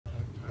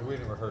we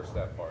didn't rehearse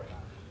that part.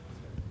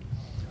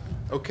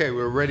 Okay,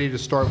 we're ready to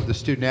start with the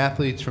student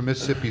athletes from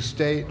Mississippi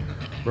State.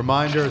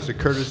 Reminder, as a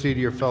courtesy to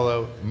your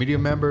fellow media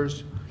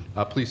members,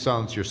 please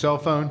silence your cell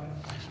phone.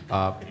 We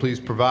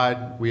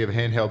have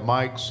handheld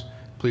mics.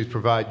 Please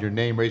provide your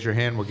name, raise your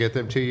hand, we'll get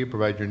them to you.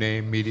 Provide your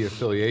name, media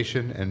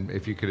affiliation, and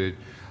if you could,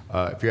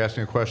 if you're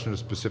asking a question of a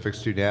specific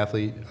student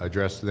athlete,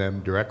 address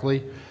them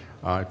directly.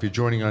 If you're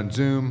joining on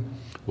Zoom,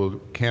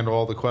 we'll handle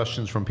all the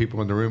questions from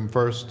people in the room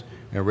first,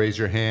 and raise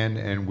your hand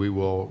and we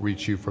will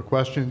reach you for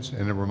questions.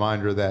 And a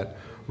reminder that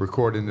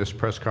recording this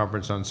press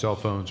conference on cell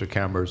phones or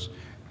cameras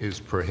is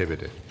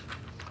prohibited.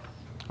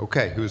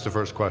 Okay, who's the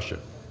first question?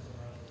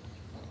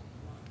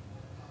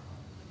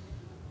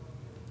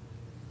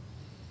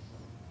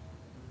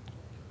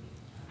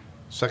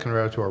 Second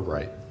row to our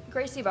right.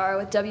 Gracie Barra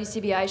with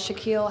WCBI.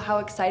 Shaquille, how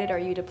excited are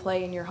you to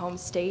play in your home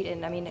state?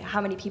 And I mean, how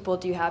many people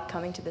do you have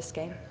coming to this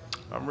game?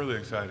 I'm really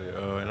excited,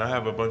 and I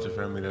have a bunch of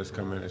family that's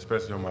coming,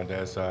 especially on my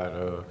dad's side.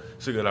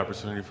 It's a good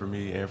opportunity for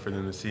me and for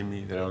them to see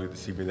me. They don't get to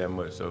see me that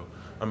much, so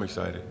I'm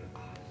excited.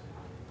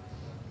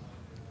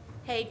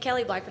 Hey,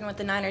 Kelly Blackburn with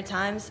the Niner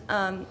Times.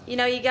 You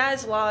know, you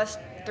guys lost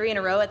 3 in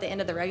a row at the end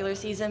of the regular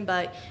season,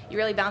 but you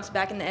really bounced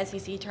back in the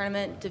SEC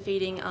tournament,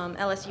 defeating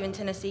LSU and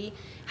Tennessee.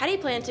 How do you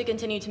plan to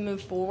continue to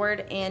move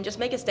forward and just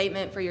make a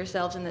statement for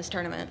yourselves in this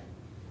tournament?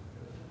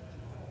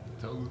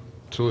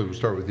 Talib, we'll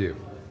start with you.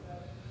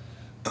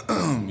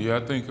 Yeah, I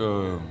think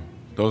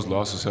those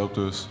losses helped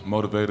us,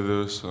 motivated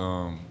us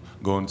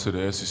going into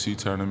the SEC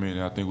tournament.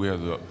 And I think we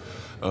have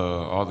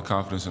all the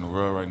confidence in the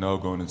world right now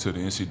going into the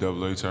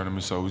NCAA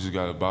tournament. So we just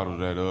got to bottle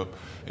that up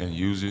and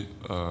use it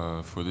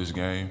for this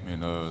game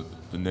and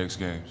the next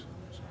games.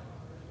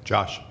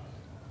 Josh.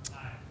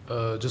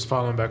 Just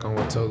following back on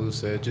what Tolu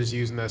said, just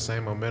using that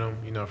same momentum,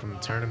 you know, from the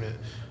tournament,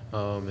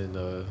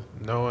 and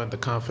knowing the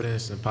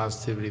confidence and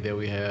positivity that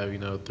we have, you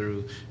know,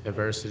 through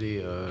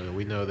adversity.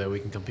 We know that we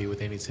can compete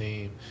with any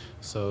team.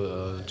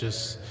 So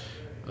just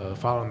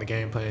following the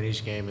game plan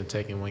each game and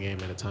taking one game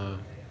at a time.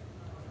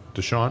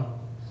 Deshaun?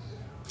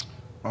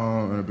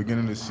 In the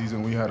beginning of the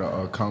season, we had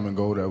a common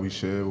goal that we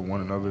shared with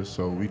one another.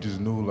 So we just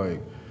knew,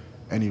 like,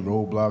 any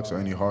roadblocks or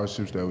any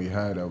hardships that we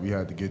had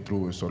to get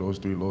through it. So those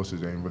 3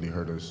 losses ain't really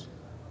hurt us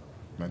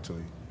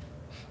mentally.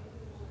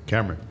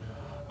 Cameron.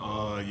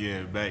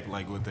 Yeah, back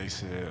like what they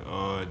said.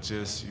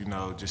 Just, you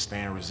know, just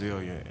staying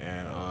resilient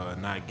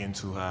and not getting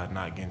too high,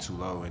 not getting too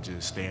low, and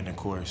just staying the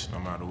course no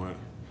matter what.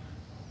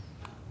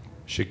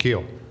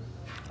 Shaquille.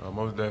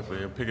 Most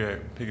definitely.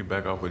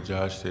 Piggyback off what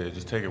Josh said.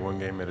 Just take it one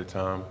game at a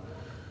time,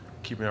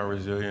 keeping our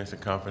resilience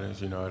and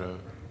confidence, you know,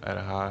 at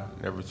a high,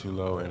 never too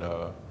low, and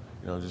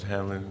you know, just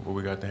handling what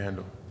we got to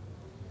handle.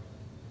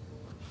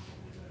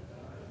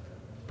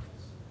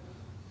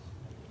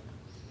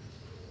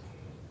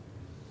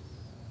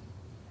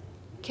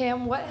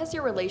 Cam, what has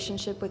your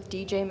relationship with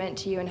DJ meant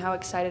to you, and how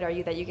excited are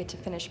you that you get to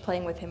finish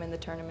playing with him in the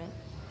tournament?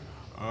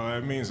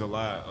 It means a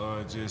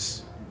lot.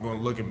 Just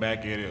looking back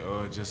at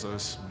it, just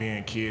us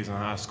being kids in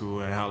high school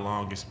and how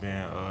long it's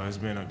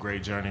been a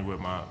great journey with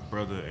my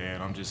brother,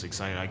 and I'm just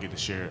excited I get to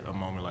share a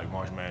moment like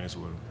March Madness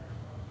with him.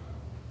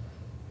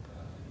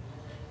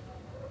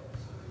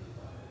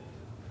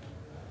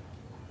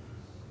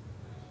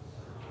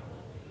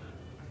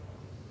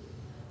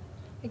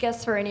 I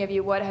guess for any of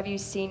you, what have you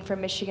seen from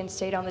Michigan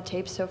State on the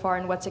tape so far,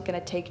 and what's it going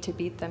to take to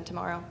beat them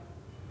tomorrow?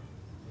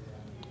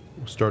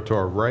 We'll start to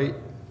our right.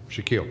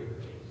 Shaquille.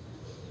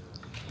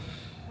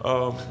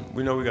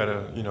 We know we got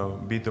to, you know,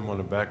 beat them on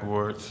the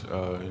backboards.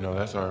 You know,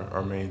 that's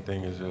our main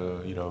thing is,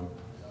 you know,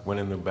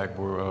 winning the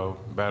backboard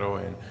battle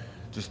and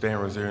just staying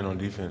resilient on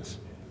defense.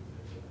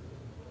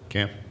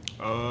 Cam.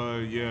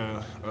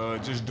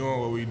 Just doing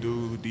what we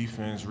do,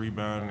 defense,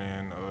 rebounding,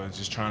 and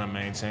just trying to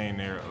maintain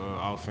their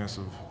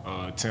offensive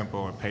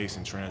tempo and pace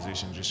and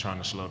transition, just trying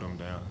to slow them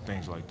down,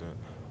 things like that.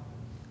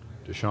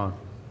 Deshaun.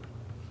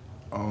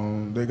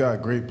 They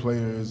got great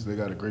players, they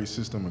got a great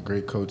system, a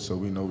great coach, so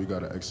we know we got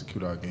to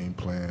execute our game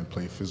plan,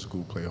 play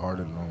physical, play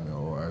harder than them in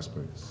all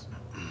aspects.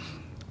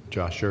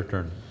 Josh, your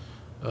turn.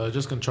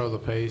 Just control the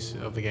pace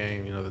of the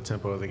game, you know, the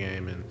tempo of the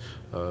game,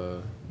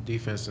 and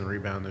defense and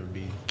rebounding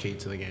be key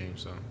to the game.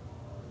 So.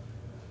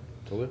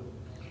 What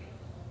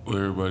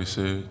everybody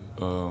said,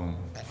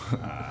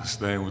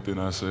 staying within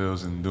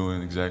ourselves and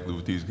doing exactly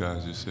what these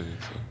guys just said.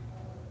 So.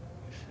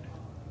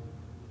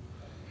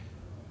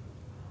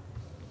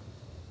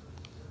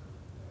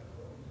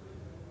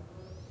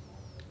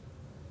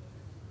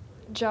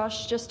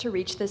 Josh, just to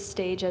reach this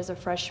stage as a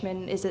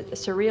freshman, is it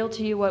surreal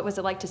to you? What was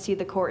it like to see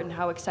the court, and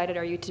how excited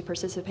are you to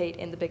participate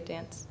in the big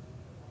dance?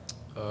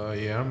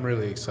 Yeah, I'm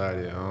really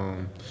excited.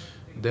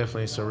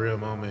 Definitely a surreal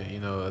moment. You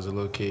know, as a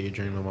little kid, you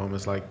dream of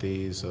moments like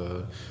these.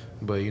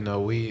 But, you know,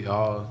 we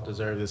all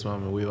deserve this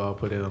moment. We've all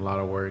put in a lot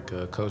of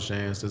work. Coach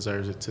Jans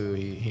deserves it, too.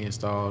 He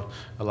installed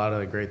a lot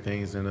of great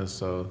things in us.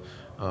 So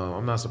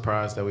I'm not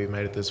surprised that we've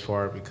made it this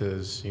far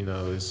because, you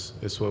know,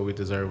 it's what we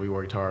deserve. We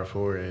worked hard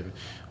for it, and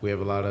we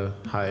have a lot of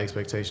high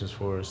expectations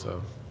for it.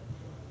 So.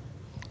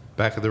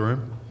 Back of the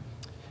room.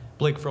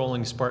 Blake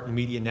Froling, Spartan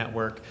Media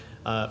Network.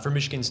 For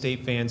Michigan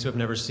State fans who have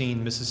never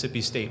seen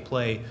Mississippi State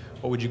play,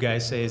 what would you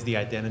guys say is the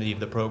identity of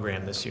the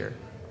program this year?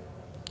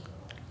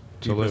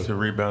 Defensive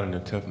rebounding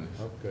and toughness.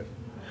 Oh, good.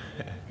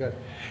 Good.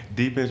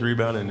 Defense,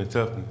 rebounding, and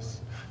toughness.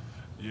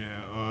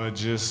 Yeah,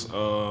 just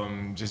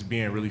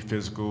being really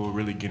physical,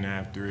 really getting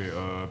after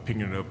it,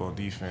 picking it up on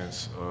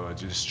defense,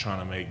 just trying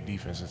to make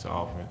defense into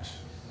offense.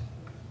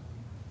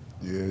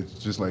 Yeah, it's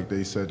just like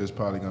they said, it's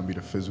probably going to be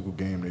the physical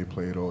game they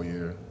played all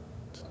year.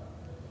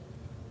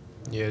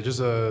 Yeah,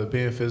 just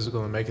being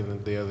physical and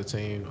making the other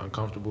team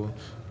uncomfortable,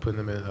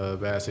 putting them in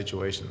bad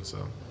situations.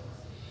 So.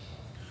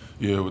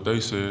 Yeah, what they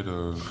said,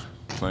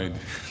 playing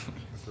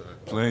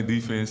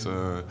defense,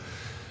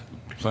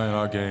 playing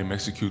our game,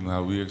 executing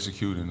how we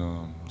execute,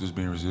 and just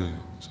being resilient.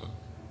 So.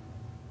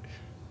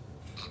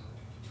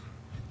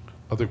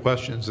 Other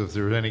questions? If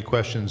there are any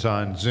questions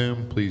on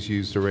Zoom, please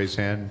use the raise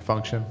hand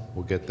function.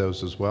 We'll get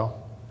those as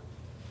well.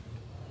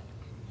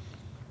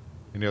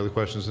 Any other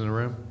questions in the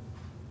room?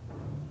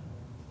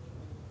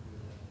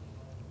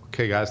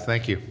 Okay, guys,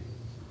 thank you.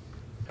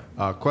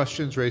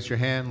 Questions, raise your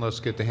hand. Let's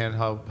get the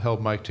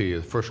handheld mic to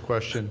you. The first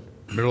question,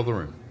 middle of the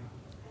room.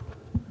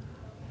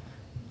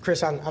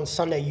 Chris, on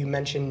Sunday you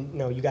mentioned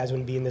you guys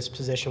wouldn't be in this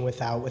position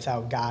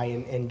without Guy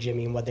and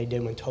Jimmy and what they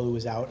did when Tolu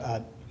was out.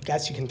 I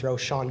guess you can throw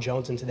Sean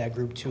Jones into that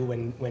group too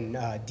when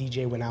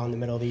DJ went out in the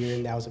middle of the year,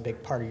 and that was a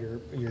big part of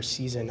your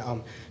season.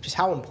 Just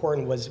how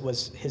important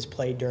was his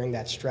play during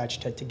that stretch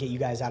to get you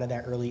guys out of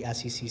that early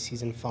SEC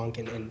season funk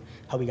and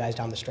help you guys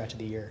down the stretch of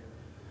the year?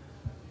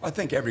 I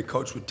think every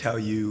coach would tell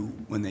you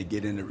when they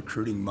get into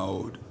recruiting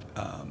mode,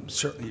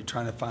 certainly you're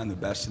trying to find the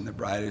best and the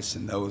brightest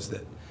and those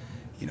that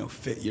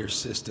fit your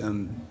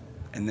system,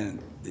 and then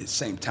at the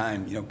same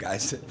time,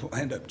 guys that will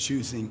end up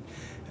choosing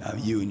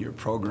you and your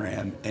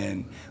program,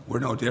 and we're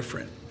no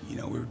different. We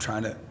were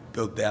trying to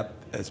build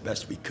depth as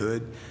best we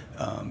could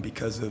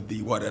because of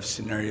the what-if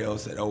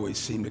scenarios that always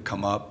seem to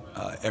come up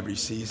every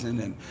season,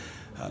 and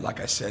like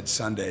I said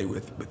Sunday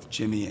with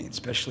Jimmy and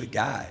especially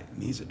Guy,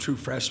 he's a true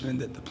freshman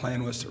that the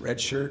plan was to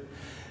redshirt.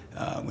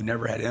 We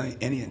never had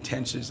any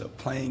intentions of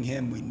playing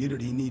him. We knew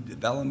that he needed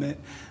development,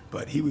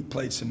 but he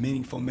played some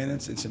meaningful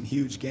minutes in some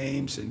huge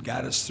games and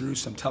got us through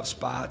some tough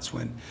spots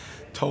when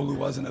Tolu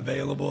wasn't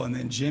available. And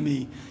then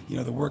Jimmy,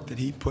 the work that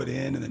he put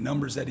in and the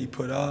numbers that he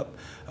put up,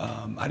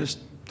 I just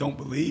don't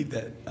believe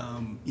that,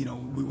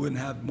 we wouldn't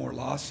have more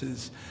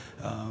losses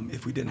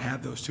if we didn't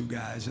have those two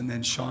guys. And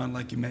then Sean,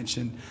 like you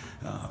mentioned,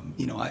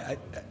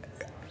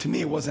 to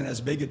me it wasn't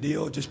as big a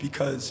deal just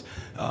because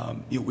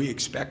we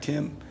expect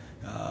him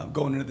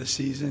going into the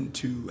season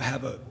to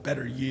have a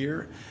better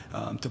year,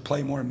 to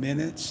play more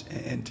minutes,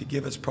 and to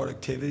give us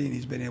productivity, and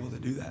he's been able to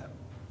do that.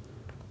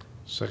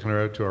 Second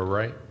row to our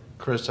right.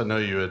 Chris, I know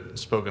you had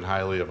spoken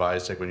highly of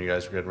Isaac when you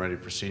guys were getting ready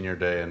for senior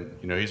day, and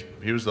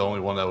he was the only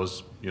one that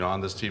was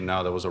on this team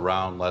now that was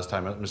around last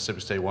time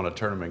Mississippi State won a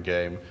tournament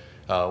game.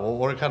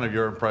 What are kind of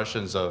your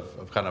impressions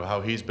of kind of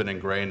how he's been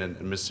ingrained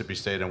in Mississippi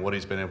State and what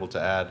he's been able to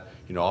add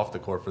off the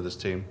court for this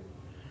team?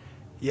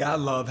 Yeah, I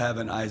love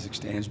having Isaac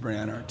Stansbury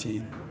on our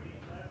team.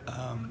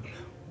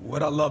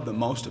 What I love the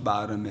most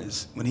about him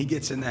is when he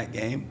gets in that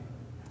game,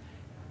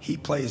 he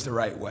plays the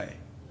right way.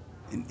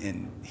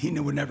 And he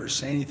would never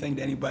say anything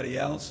to anybody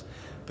else,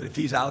 but if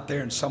he's out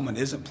there and someone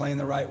isn't playing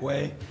the right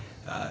way,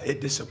 it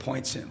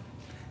disappoints him.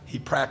 He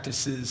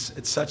practices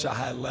at such a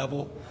high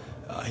level.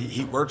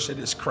 He works at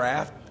his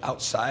craft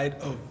outside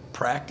of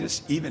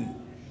practice, even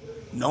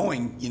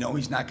knowing,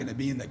 he's not going to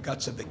be in the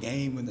guts of the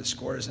game when the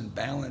score is in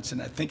balance.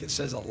 And I think it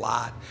says a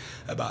lot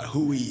about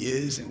who he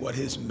is and what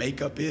his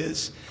makeup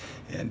is.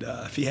 And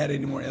if he had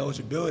any more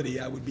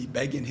eligibility, I would be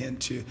begging him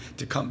to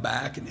come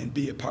back and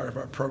be a part of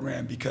our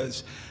program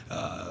because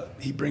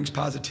he brings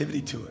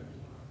positivity to it.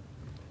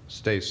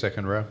 Stay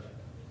second row.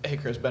 Hey,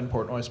 Chris, Ben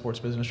Portnoy, Sports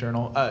Business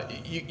Journal.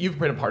 You've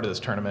been a part of this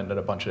tournament at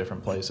a bunch of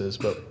different places,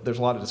 but there's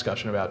a lot of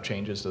discussion about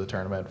changes to the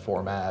tournament,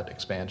 format,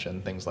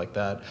 expansion, things like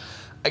that.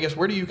 I guess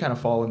where do you kind of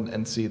fall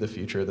and see the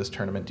future of this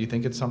tournament? Do you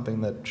think it's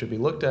something that should be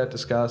looked at,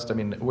 discussed? I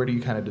mean, where do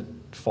you kind of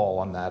fall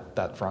on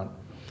that front?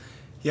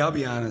 Yeah, I'll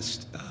be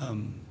honest.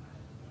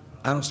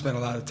 I don't spend a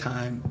lot of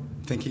time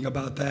thinking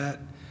about that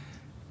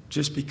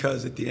just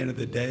because at the end of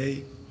the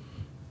day,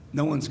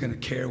 no one's going to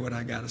care what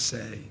I got to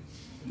say.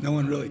 No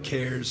one really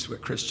cares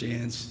what Chris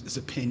Jans'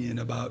 opinion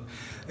about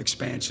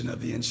expansion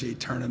of the NCAA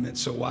tournament.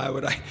 So why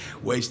would I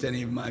waste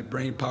any of my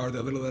brain power,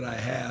 the little that I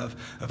have,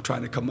 of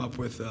trying to come up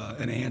with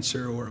an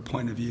answer or a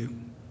point of view?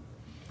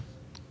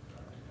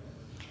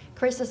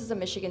 Chris, this is a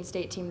Michigan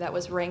State team that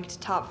was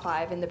ranked top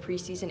 5 in the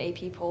preseason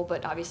AP poll,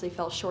 but obviously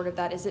fell short of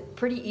that. Is it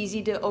pretty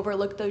easy to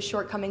overlook those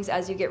shortcomings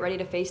as you get ready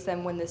to face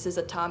them when this is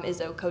a Tom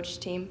Izzo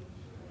coached team?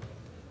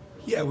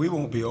 Yeah, we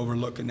won't be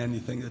overlooking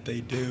anything that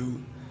they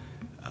do.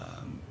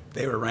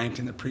 They were ranked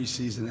in the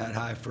preseason that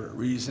high for a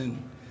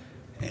reason,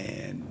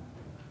 and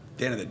at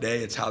the end of the day,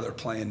 it's how they're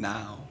playing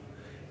now.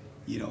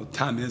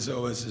 Tom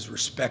Izzo is as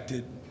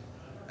respected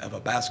of a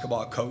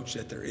basketball coach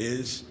that there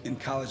is in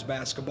college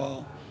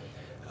basketball.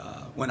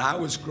 When I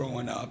was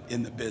growing up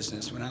in the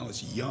business, when I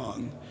was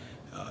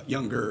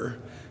younger,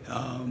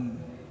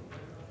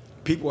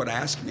 people would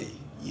ask me,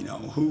 you know,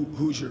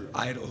 who's your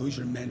idol, who's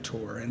your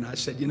mentor? And I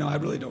said, you know, I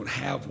really don't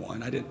have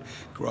one. I didn't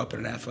grow up in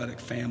an athletic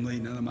family.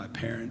 None of my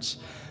parents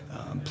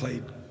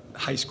played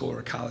high school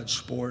or college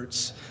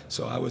sports,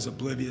 so I was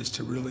oblivious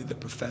to really the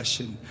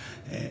profession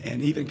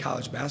and even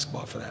college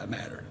basketball for that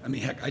matter. I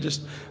mean, heck, I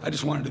just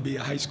wanted to be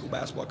a high school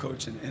basketball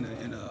coach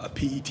and a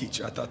PE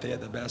teacher. I thought they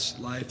had the best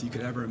life you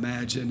could ever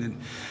imagine,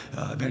 and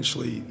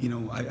eventually, you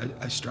know,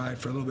 I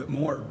strived for a little bit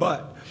more.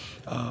 But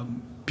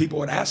people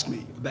would ask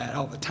me that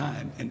all the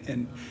time,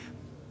 and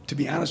to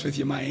be honest with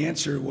you, my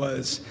answer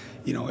was,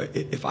 you know,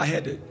 if I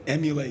had to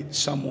emulate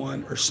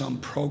someone or some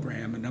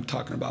program, and I'm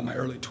talking about my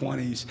early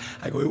 20s,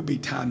 I go, it would be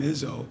Tom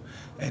Izzo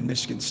at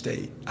Michigan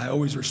State. I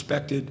always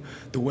respected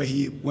the way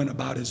he went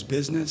about his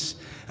business,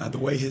 the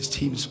way his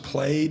teams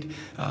played.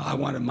 I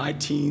wanted my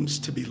teams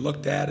to be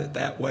looked at it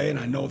that way, and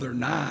I know they're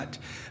not.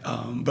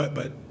 But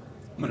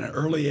at an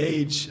early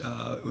age,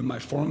 in my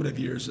formative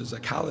years as a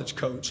college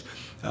coach,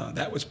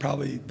 that was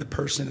probably the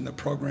person in the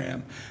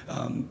program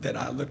that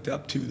I looked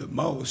up to the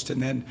most.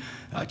 And then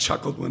I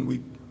chuckled when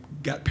we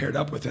got paired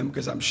up with him,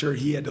 because I'm sure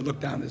he had to look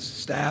down his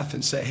staff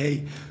and say,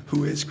 hey,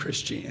 who is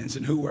Chris Jans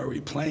and who are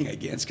we playing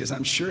against? Because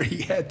I'm sure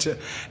he had to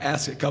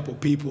ask a couple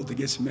people to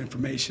get some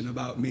information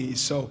about me.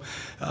 So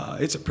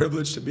it's a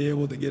privilege to be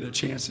able to get a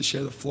chance to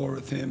share the floor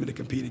with him and to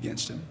compete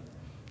against him.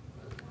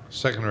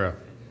 Second row.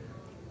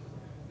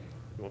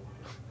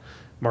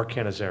 Mark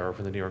Cannizzaro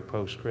from the New York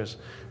Post. Chris,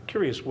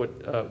 curious what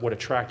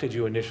attracted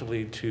you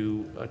initially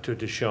to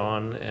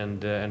Deshaun,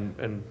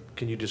 and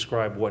can you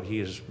describe what he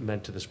has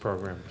meant to this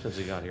program since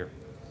he got here?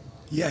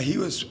 Yeah, he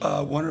was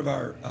one of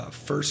our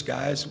first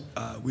guys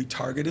we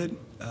targeted,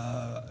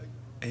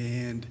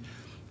 and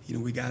you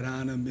know, we got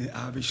on him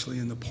obviously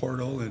in the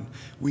portal, and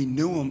we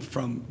knew him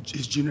from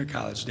his junior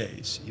college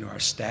days. You know, our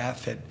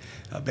staff had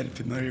been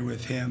familiar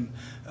with him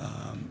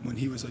when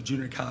he was a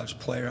junior college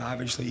player.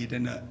 Obviously, he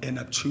didn't end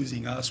up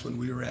choosing us when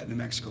we were at New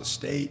Mexico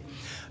State,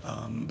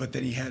 but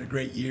then he had a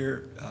great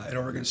year at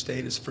Oregon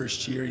State his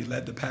first year. He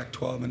led the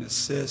Pac-12 in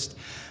assists.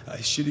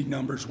 His shooting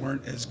numbers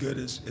weren't as good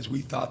as we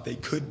thought they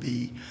could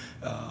be,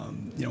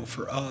 you know,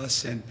 for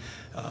us. And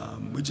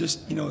we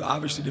just, you know,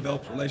 obviously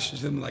developed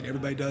relationships with him like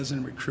everybody does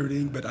in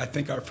recruiting, but I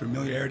think our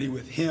familiarity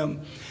with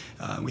him,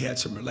 we had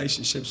some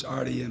relationships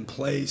already in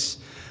place.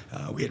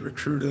 We had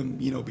recruited him,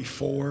 you know,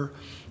 before,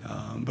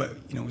 but,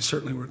 you know, we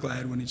certainly were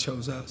glad when he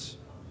chose us.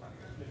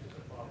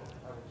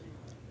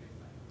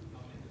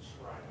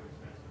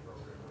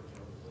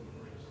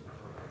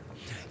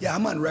 Yeah,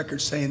 I'm on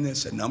record saying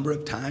this a number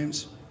of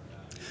times.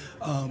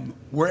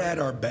 We're at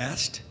our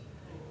best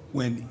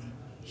when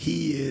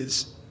he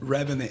is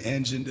revving the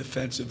engine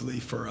defensively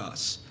for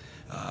us.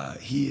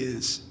 He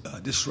is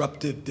a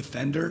disruptive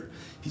defender.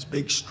 He's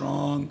big,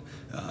 strong.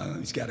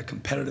 He's got a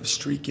competitive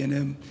streak in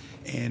him.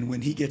 And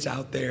when he gets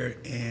out there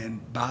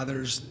and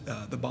bothers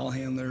the ball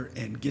handler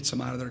and gets them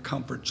out of their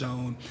comfort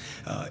zone,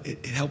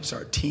 it helps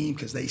our team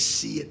because they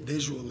see it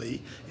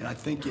visually, and I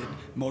think it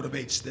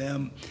motivates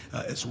them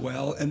as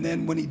well. And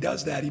then when he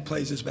does that, he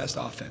plays his best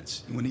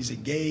offense. When he's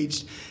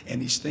engaged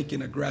and he's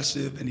thinking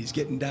aggressive and he's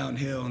getting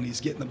downhill and he's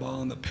getting the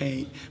ball in the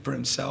paint for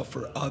himself,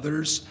 for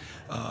others.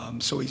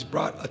 So he's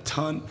brought a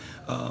ton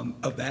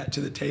of that to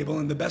the table.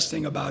 And the best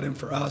thing about him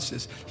for us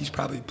is he's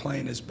probably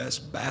playing his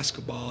best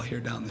basketball here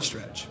down the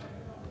stretch.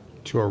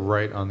 To our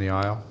right on the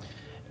aisle.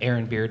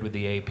 Aaron Beard with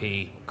the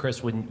AP.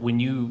 Chris, when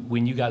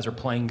you guys are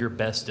playing your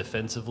best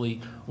defensively,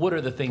 what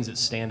are the things that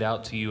stand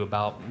out to you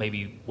about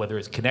maybe whether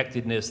it's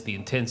connectedness, the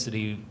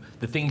intensity,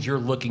 the things you're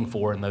looking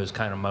for in those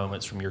kind of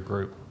moments from your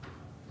group?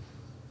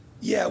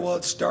 Yeah, well,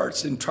 it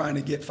starts in trying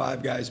to get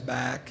five guys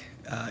back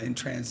in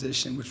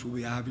transition, which will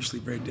be obviously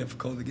very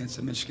difficult against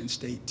the Michigan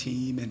State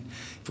team. And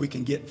if we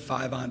can get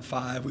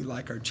 5-on-5, we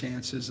like our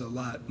chances a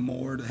lot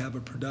more to have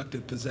a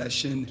productive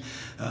possession.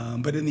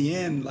 But in the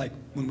end, like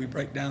when we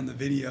break down the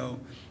video,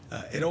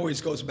 it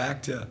always goes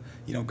back to,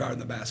 you know, guarding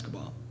the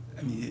basketball.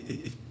 I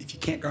mean, if you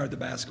can't guard the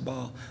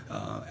basketball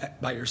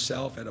by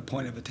yourself at a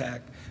point of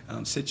attack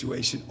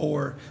situation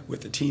or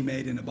with a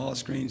teammate in a ball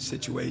screen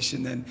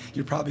situation, then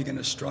you're probably going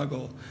to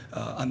struggle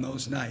on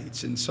those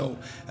nights. And so,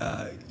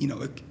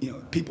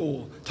 people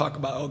will talk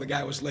about, oh, the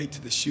guy was late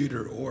to the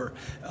shooter, or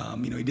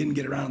he didn't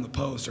get around the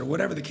post, or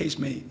whatever the case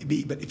may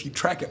be. But if you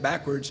track it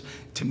backwards,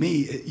 to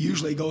me, it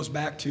usually goes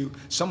back to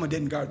someone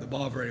didn't guard the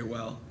ball very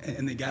well,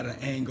 and they got an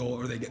angle,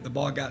 or the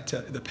ball got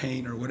to the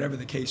paint, or whatever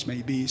the case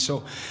may be.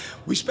 So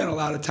we spent a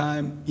lot of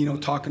time,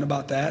 talking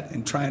about that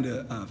and trying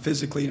to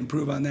physically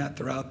improve on that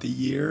throughout the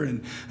year.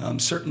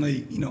 And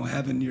certainly,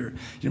 having your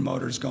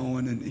motors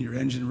going and your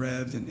engine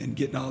revved and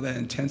getting all that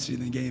intensity in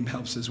the game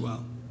helps as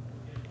well.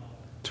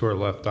 To our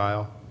left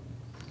aisle.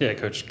 Yeah,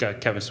 Coach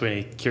Kevin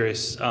Sweeney.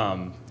 Curious,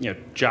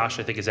 Josh,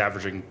 I think, is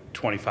averaging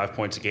 25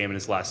 points a game in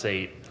his last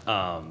 8.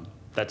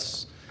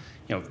 That's,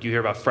 you hear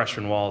about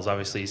freshman walls.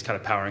 Obviously, he's kind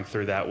of powering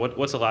through that.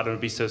 What's allowed him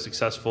to be so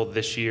successful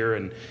this year,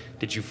 and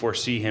did you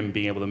foresee him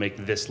being able to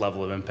make this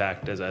level of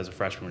impact as a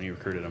freshman when you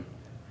recruited him?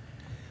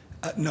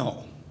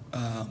 No.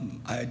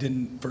 I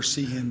didn't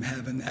foresee him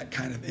having that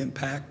kind of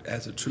impact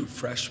as a true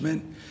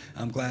freshman.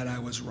 I'm glad I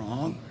was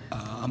wrong.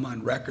 I'm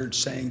on record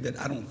saying that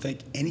I don't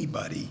think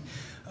anybody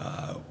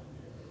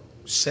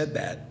said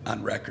that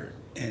on record.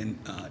 And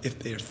if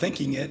they're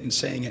thinking it and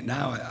saying it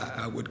now,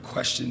 I would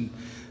question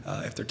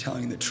if they're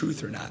telling the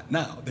truth or not.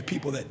 Now, the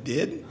people that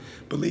did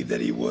believe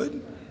that he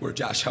would were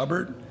Josh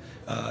Hubbard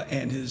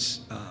and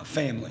his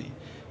family.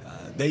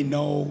 They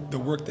know the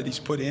work that he's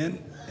put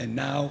in, and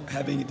now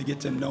having to get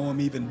to know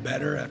him even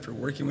better after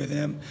working with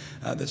him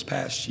this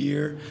past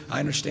year, I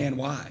understand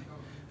why.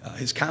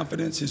 His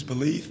confidence, his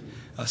belief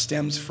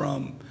stems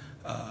from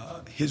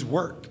his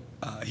work.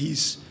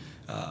 He's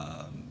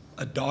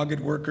a dogged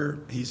worker.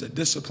 He's a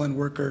disciplined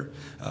worker.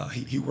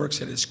 He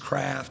works at his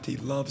craft. He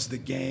loves the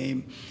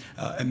game.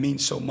 It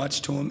means so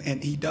much to him,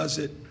 and he does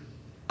it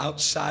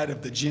outside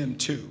of the gym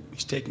too.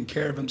 He's taking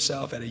care of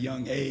himself at a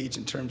young age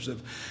in terms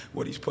of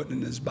what he's putting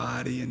in his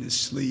body and his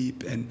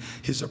sleep and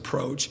his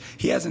approach.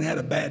 He hasn't had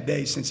a bad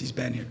day since he's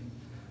been here.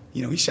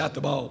 You know, he shot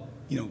the ball,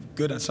 you know,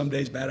 good on some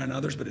days, bad on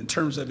others, but in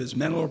terms of his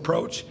mental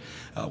approach,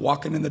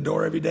 walking in the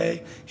door every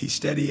day, he's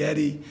steady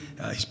Eddie,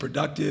 he's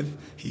productive,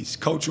 he's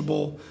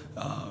coachable.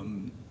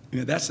 You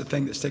know, that's the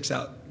thing that sticks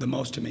out the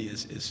most to me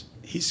is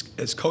he's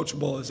as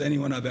coachable as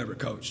anyone I've ever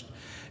coached.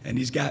 And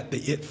he's got the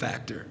it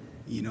factor.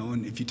 You know,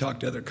 and if you talk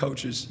to other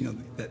coaches, you know,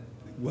 that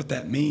what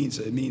that means,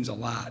 it means a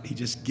lot. He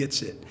just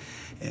gets it.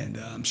 And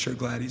I'm sure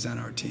glad he's on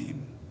our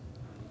team.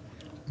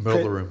 Middle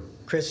of the room.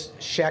 Chris,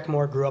 Shaq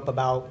Moore grew up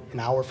about an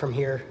hour from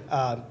here.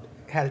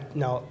 Had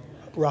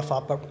rough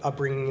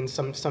upbringing in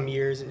some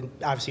years, and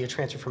obviously a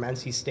transfer from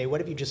NC State.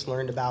 What have you just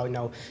learned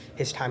about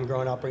his time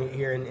growing up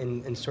here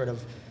and sort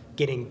of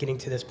getting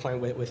to this point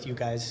with you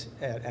guys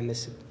at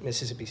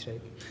Mississippi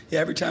State? Yeah,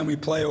 every time we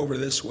play over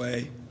this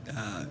way,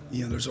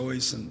 there's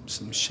always some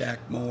Shaq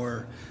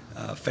Moore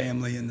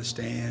family in the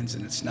stands,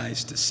 and it's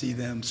nice to see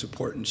them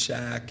supporting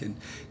Shaq and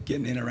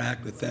getting to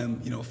interact with them,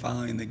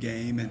 following the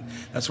game. And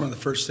that's one of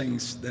the first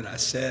things that I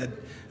said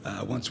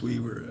once we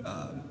were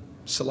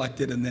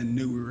selected and then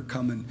knew we were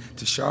coming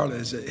to Charlotte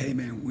is that, hey,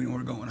 man, we know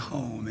we're going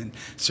home. And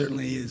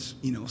certainly his,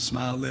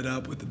 smile lit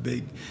up with a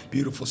big,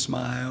 beautiful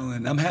smile.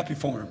 And I'm happy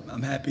for him.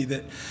 I'm happy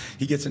that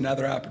he gets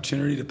another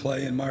opportunity to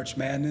play in March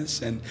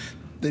Madness and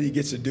that he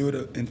gets to do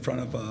it in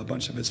front of a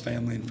bunch of his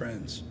family and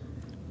friends.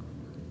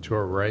 To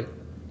our right.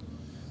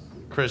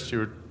 Chris, you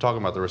were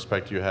talking about the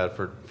respect you had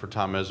for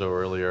Tom Izzo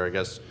earlier. I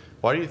guess,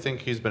 why do you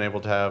think he's been able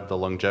to have the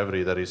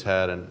longevity that he's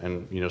had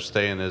and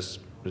stay in his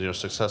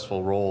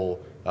successful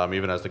role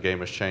even as the game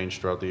has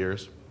changed throughout the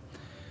years?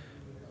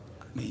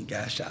 I mean,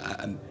 gosh,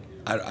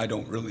 I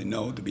don't really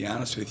know, to be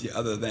honest with you,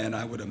 other than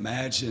I would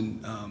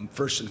imagine,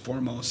 first and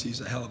foremost, he's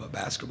a hell of a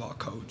basketball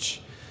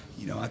coach.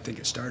 I think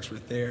it starts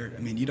with there.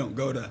 I mean, you don't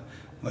go to,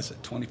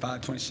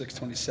 25, 26,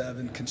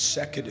 27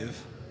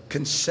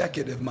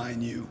 consecutive,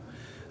 mind you,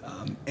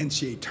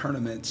 NCAA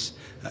tournaments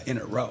in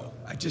a row.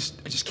 I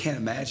just can't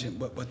imagine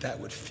what that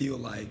would feel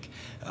like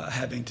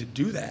having to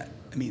do that.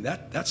 I mean,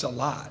 that's a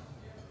lot.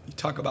 You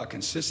talk about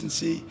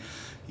consistency.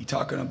 You're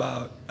talking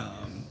about,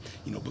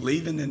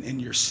 believing in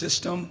your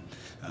system,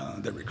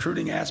 the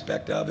recruiting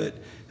aspect of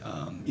it.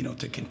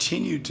 To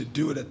continue to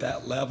do it at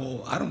that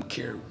level, I don't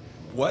care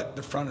what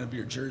the front of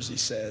your jersey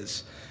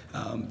says.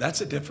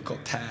 That's a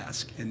difficult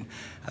task, and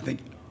I think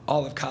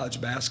all of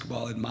college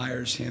basketball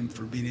admires him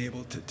for being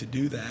able to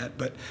do that.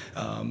 But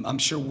I'm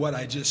sure what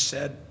I just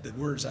said, the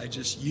words I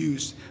just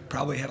used,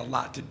 probably had a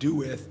lot to do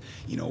with,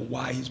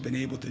 why he's been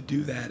able to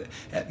do that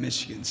at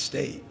Michigan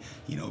State.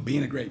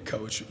 Being a great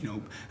coach,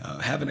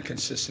 having a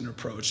consistent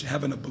approach,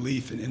 having a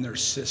belief in their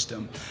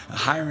system,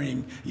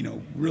 hiring,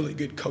 really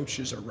good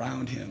coaches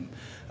around him.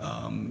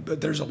 But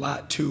there's a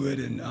lot to it,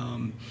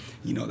 and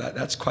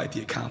that's quite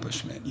the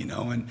accomplishment.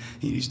 And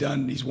he's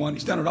done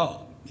it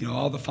all.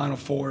 All the Final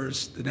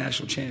Fours, the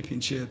national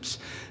championships,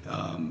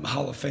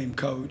 Hall of Fame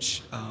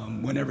coach.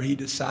 Whenever he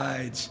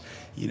decides,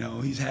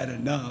 he's had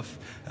enough,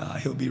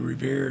 he'll be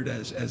revered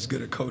as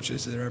good a coach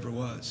as there ever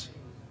was.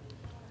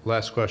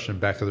 Last question,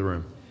 back of the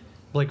room.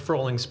 Blake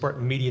Froling,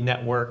 Spartan Media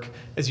Network.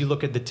 As you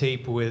look at the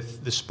tape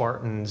with the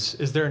Spartans,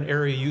 is there an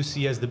area you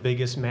see as the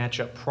biggest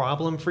matchup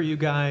problem for you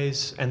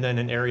guys, and then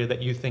an area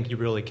that you think you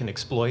really can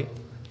exploit?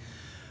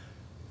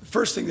 The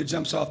first thing that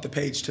jumps off the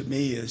page to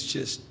me is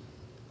just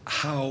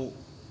how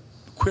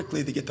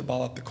quickly they get the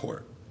ball up the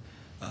court.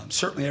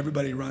 Certainly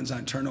everybody runs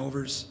on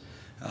turnovers,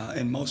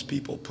 and most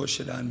people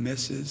push it on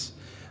misses.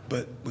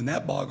 But when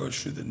that ball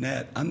goes through the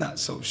net, I'm not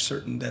so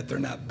certain that they're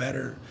not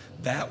better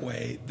that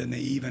way than they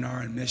even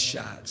are in missed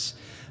shots.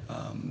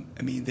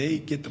 They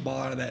get the ball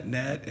out of that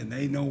net, and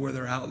they know where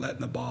they're outletting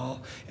the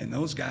ball, and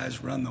those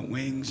guys run the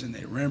wings, and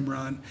they rim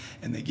run,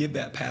 and they give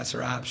that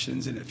passer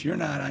options. And if you're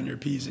not on your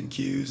P's and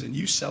Q's and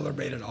you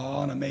celebrate it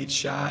all on a made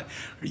shot,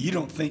 or you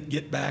don't think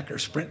get back or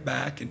sprint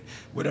back and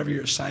whatever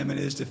your assignment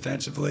is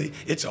defensively,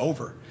 it's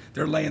over.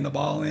 They're laying the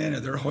ball in,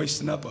 or they're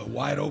hoisting up a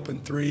wide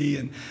open three,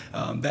 and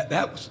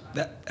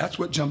that's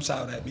what jumps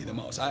out at me the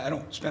most. I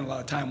don't spend a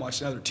lot of time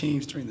watching other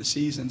teams during the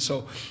season,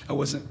 so I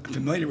wasn't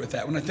familiar with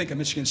that. When I think of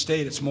Michigan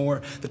State, it's more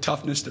more, the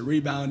toughness, the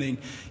rebounding,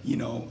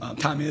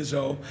 Tom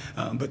Izzo.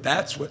 But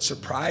that's what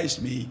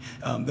surprised me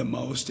the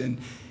most. And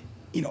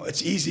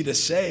it's easy to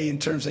say in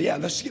terms of,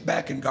 let's get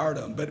back and guard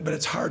them, but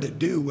it's hard to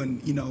do when,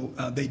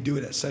 they do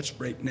it at such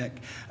breakneck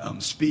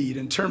speed.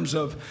 In terms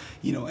of,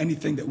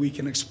 anything that we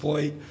can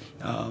exploit,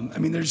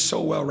 they're just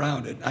so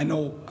well-rounded.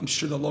 I'm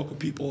sure the local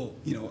people,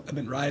 have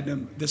been riding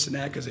them this and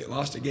that because they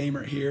lost a game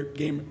or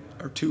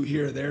two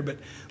here or there, but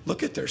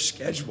look at their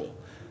schedule.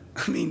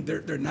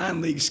 Their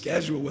non-league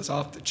schedule was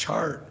off the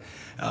chart.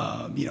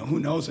 Who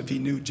knows if he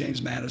knew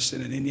James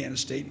Madison and Indiana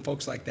State and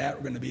folks like that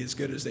were going to be as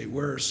good as they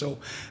were. So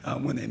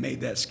when they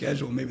made that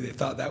schedule, maybe they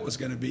thought that was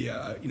going to be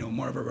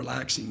more of a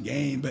relaxing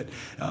game. But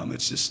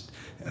it's just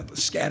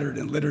scattered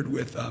and littered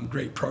with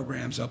great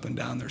programs up and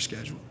down their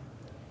schedule.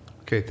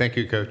 Okay, thank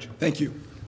you, Coach. Thank you.